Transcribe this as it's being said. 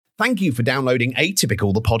Thank you for downloading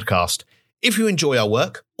Atypical the podcast. If you enjoy our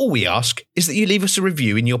work, all we ask is that you leave us a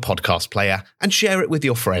review in your podcast player and share it with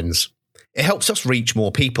your friends. It helps us reach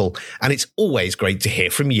more people, and it's always great to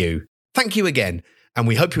hear from you. Thank you again, and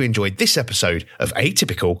we hope you enjoyed this episode of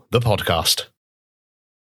Atypical the podcast.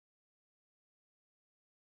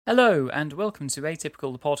 Hello, and welcome to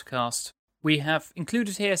Atypical the podcast. We have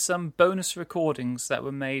included here some bonus recordings that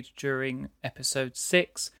were made during episode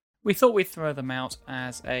 6. We thought we'd throw them out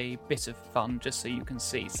as a bit of fun, just so you can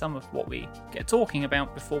see some of what we get talking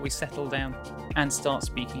about before we settle down and start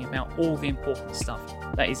speaking about all the important stuff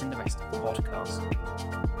that is in the rest of the podcast.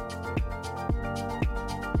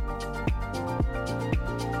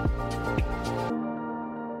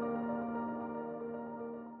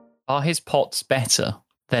 Are his pots better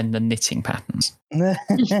than the knitting patterns?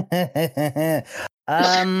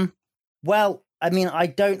 Well, I mean, I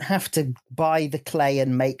don't have to buy the clay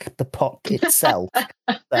and make the pot itself,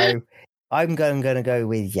 so I'm going to go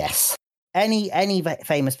with yes. Any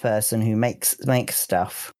famous person who makes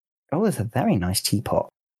stuff. Oh, it's a very nice teapot.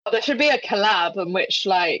 There should be a collab in which,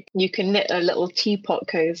 like, you can knit a little teapot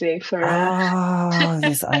cozy for. Oh,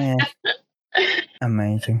 this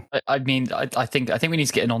amazing. I think we need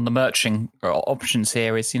to get in on the merching options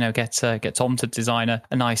here. Is get Tom to design a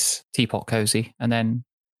nice teapot cozy, and then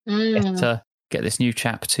get this new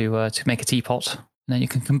chap to make a teapot, and then you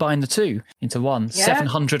can combine the two into one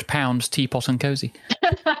 £700 teapot and cozy.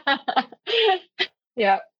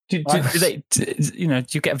 Yeah. Do you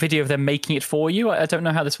get a video of them making it for you? I don't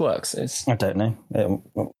know how this works. I don't know.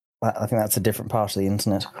 I think that's a different part of the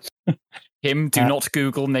internet. Do not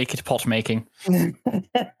Google naked pot making. Well,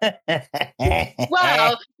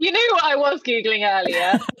 you knew what I was Googling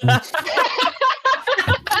earlier.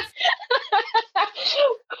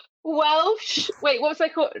 Welsh. Wait, what was I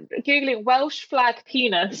called? Googling Welsh flag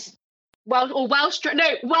penis. Welsh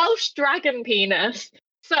dragon penis.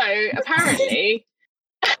 So apparently,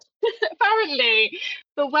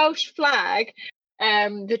 the Welsh flag,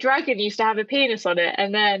 the dragon used to have a penis on it,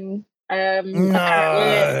 and then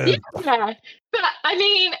yeah. But I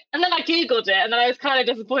mean, and then I googled it, and then I was kind of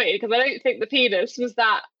disappointed because I don't think the penis was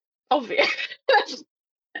that obvious.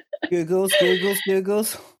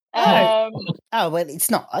 Googles. Well,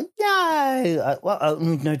 it's not.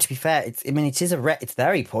 No. To be fair, it's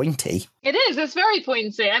very pointy. It is. It's very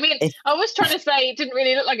pointy. I mean, I was trying to say it didn't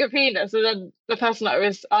really look like a penis, and then the person that I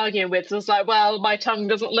was arguing with was like, "Well, my tongue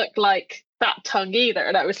doesn't look like that tongue either,"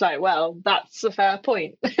 and I was like, "Well, that's a fair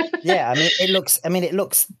point." Yeah, it looks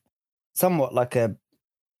somewhat like a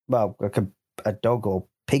dog or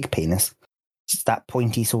pig penis. It's that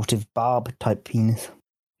pointy sort of barb type penis,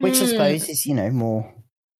 which I suppose is more.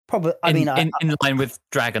 Probably, in line with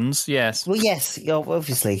dragons, yes. Well, yes,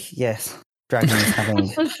 obviously, yes. Dragons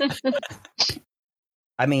having.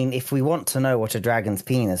 I mean, if we want to know what a dragon's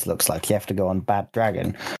penis looks like, you have to go on Bad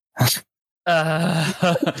Dragon.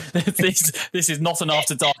 This is not an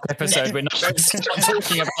After Dark episode. We're not going to start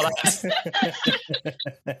talking about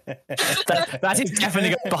that. That is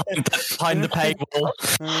definitely behind the paywall.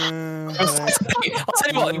 I'll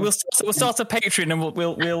tell you what. We'll start a Patreon, and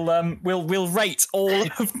we'll rate all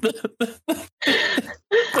of the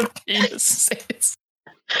penises.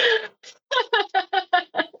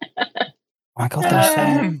 My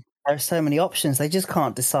God, there's so many options. They just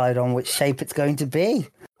can't decide on which shape it's going to be.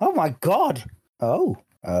 Oh my God! Oh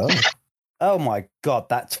my God!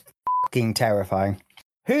 That's fucking terrifying.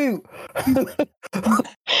 Who?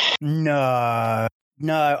 No.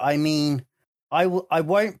 I mean, I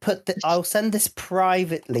won't put I'll send this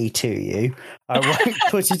privately to you. I won't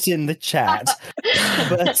put it in the chat.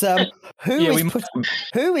 But who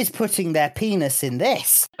is putting their penis in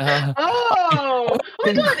this? Oh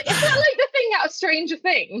my God! Is that like the thing out of Stranger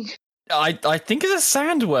Things? I think it's a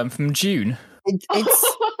sandworm from June.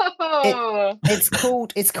 It's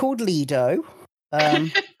called Lido.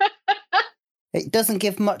 It doesn't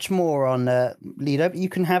give much more on Lido, but you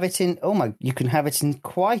can have it in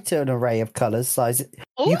quite an array of colours, sizes.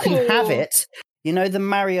 You can have it. The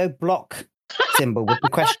Mario block symbol with the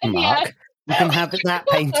question mark. You can have that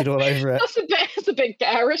painted all over it. That's a bit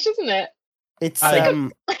garish, isn't it? It's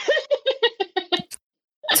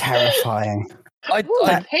terrifying.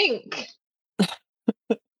 Pink.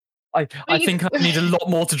 I think I need a lot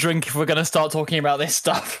more to drink if we're going to start talking about this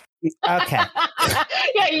stuff. Okay.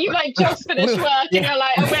 Yeah, you just finished work, and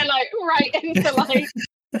we're right into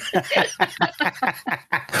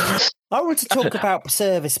I want to talk about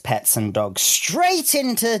service pets and dogs. Straight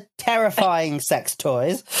into terrifying sex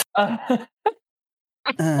toys. I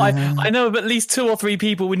know of at least 2 or 3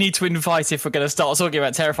 people we need to invite if we're going to start talking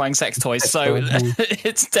about terrifying sex toys. So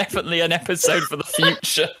it's definitely an episode for the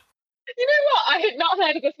future. You know what? I had not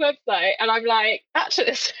heard of this website, and I'm like, actually,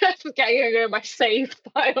 this is getting into my saved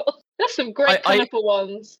file. There's some great colourful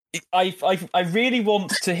ones. I really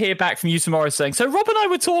want to hear back from you tomorrow saying, so Rob and I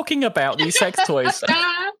were talking about these sex toys.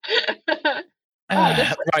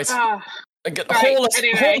 Right. Haul us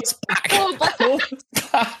back.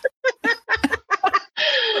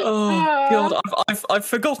 Oh, God, I've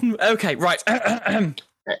forgotten. Okay, right. I'm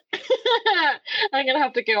going to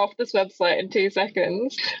have to go off this website in 2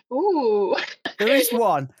 seconds. Ooh. There is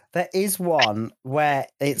one where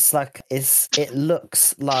it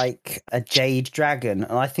looks like a jade dragon.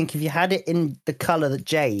 And I think if you had it in the colour that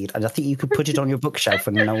jade, I think you could put it on your bookshelf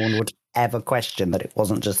and no one would ever question that it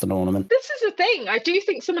wasn't just an ornament. This is the thing. I do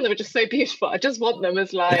think some of them are just so beautiful. I just want them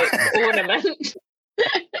as like ornament.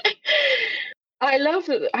 I love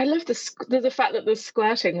the fact that there's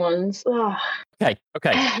squirting ones. Oh. Okay.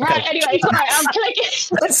 Right. Anyway, sorry, I'm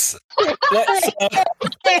clicking. Let's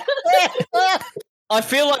I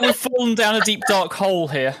feel like we've fallen down a deep dark hole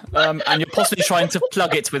here, and you're possibly trying to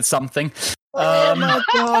plug it with something. Oh my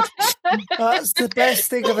God, that's the best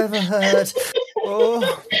thing I've ever heard.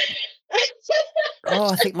 Oh,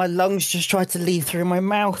 I think my lungs just tried to leave through my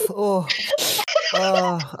mouth. Oh,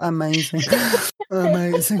 amazing.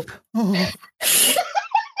 Oh.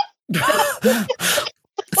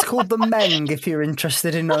 It's called the Meng, if you're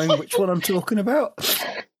interested in knowing which one I'm talking about.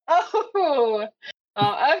 Oh,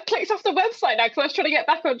 I've clicked off the website now because I was trying to get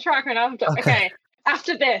back on track, and I'm okay.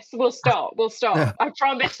 After this, we'll stop. Yeah. I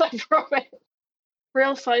promise.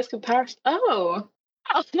 Real size comparison. Oh,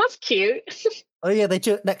 that's cute. Oh yeah, they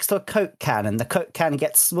do it next to a Coke can, and the Coke can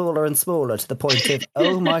gets smaller and smaller to the point of,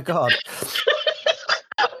 oh my God.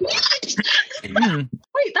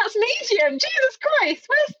 Wait, that's medium. Jesus Christ.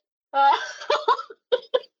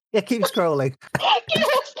 Yeah, keep scrolling. Give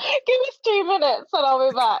us 2 minutes and I'll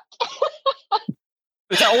be back.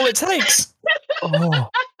 Is that all it takes? Oh.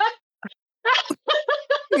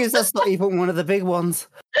 Because that's not even one of the big ones.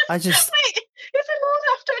 Wait, is there more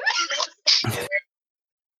after?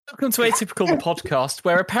 Welcome to Atypical, the podcast,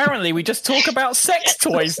 where apparently we just talk about sex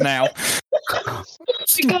toys now.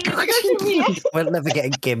 We're never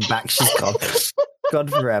getting Kim back. She's gone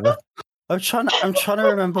forever. I'm trying to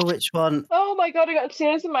remember which one. Oh my God, I got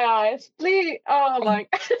tears in my eyes. Please, I was like,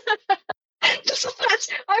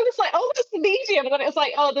 oh, there's the medium, and then it was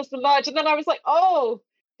like, oh, there's the large, and then I was like, oh,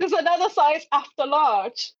 there's another size after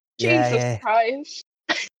large. Jesus Christ.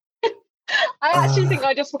 I actually think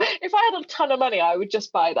if I had a ton of money, I would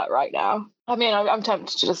just buy that right now. I mean, I'm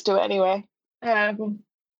tempted to just do it anyway,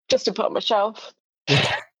 just to put on my shelf.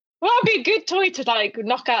 Well, that'd be a good toy to like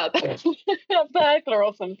knock out a burglar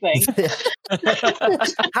or something.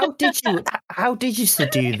 How did you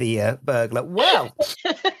subdue the burglar? Well,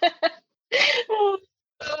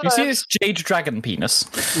 you see this jade dragon penis?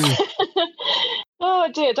 Oh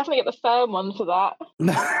dear, definitely get the firm one for that.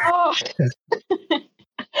 Oh.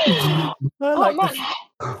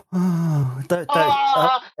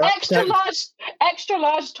 Extra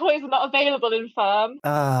large toys are not available in firm.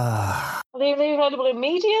 Are they available in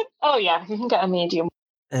medium? Oh yeah, you can get a medium.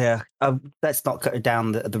 Yeah, let's not go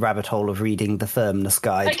down the rabbit hole of reading the firmness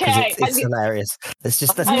guide because it's hilarious. Let's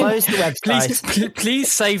close the website.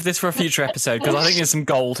 Please save this for a future episode because I think there's some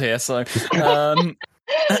gold here. So. Well,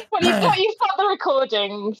 you've got the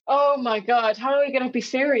recordings. Oh my God, how are we going to be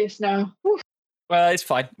serious now? Oof. Well, it's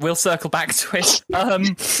fine. We'll circle back to it.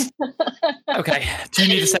 Okay. Do you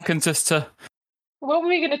need a second just to... What were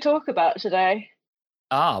we going to talk about today?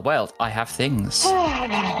 Well, I have things.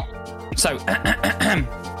 So,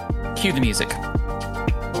 cue the music.